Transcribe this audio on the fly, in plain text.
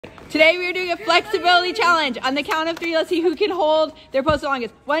Today we are doing a flexibility challenge. On the count of 3, let's see who can hold their pose the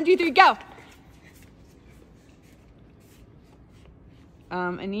longest. 1, 2, 3, go.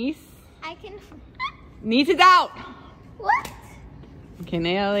 Anise? I can. Anise is out. What? Okay,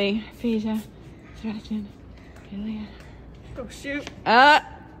 Nayeli, Phasia, Sebastian, Kaylani. Oh, shoot.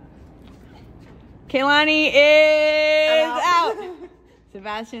 Kaylani is out.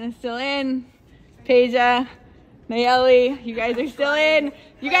 Sebastian is still in. Phasia, Nayeli, you guys are still in.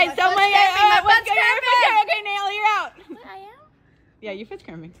 You guys don't want to get what's going on? Okay, Nayeli, you're out. I am? Yeah, you foot's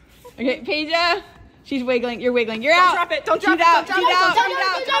cramping. Okay, Phasia, she's wiggling. You're wiggling. You're out. Drop it. Don't drop She's it. out. Don't She's drop out. it. Don't She's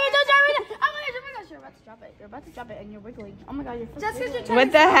drop out. it. Oh my gosh, you're about to drop it. You're about to drop it and you're wiggling. Oh my god, you're Just because you're trying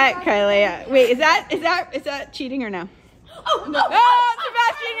What the heck, Kylie? Wait, is that cheating or no? Oh, no. Oh,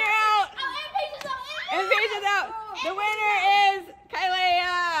 Sebastian, you're out. Oh, And Phasia's out. The winner is Kylie.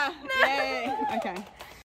 Yay. Okay.